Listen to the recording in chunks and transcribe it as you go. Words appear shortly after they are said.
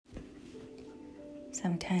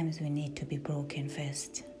Sometimes we need to be broken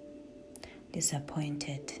first,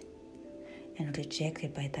 disappointed, and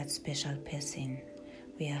rejected by that special person.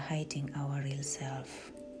 We are hiding our real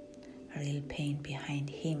self, real pain behind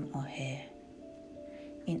him or her,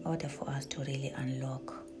 in order for us to really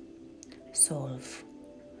unlock, solve,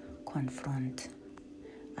 confront,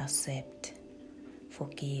 accept,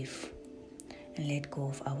 forgive, and let go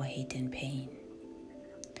of our hidden pain,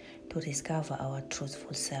 to discover our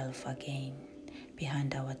truthful self again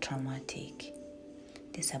behind our traumatic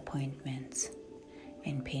disappointments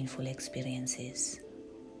and painful experiences.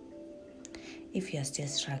 If you are still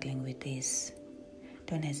struggling with this,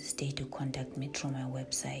 don't hesitate to contact me through my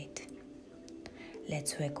website.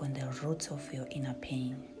 Let's work on the roots of your inner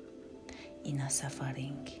pain, inner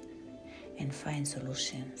suffering, and find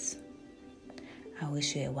solutions. I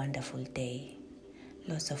wish you a wonderful day.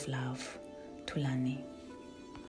 Lots of love, Thulani.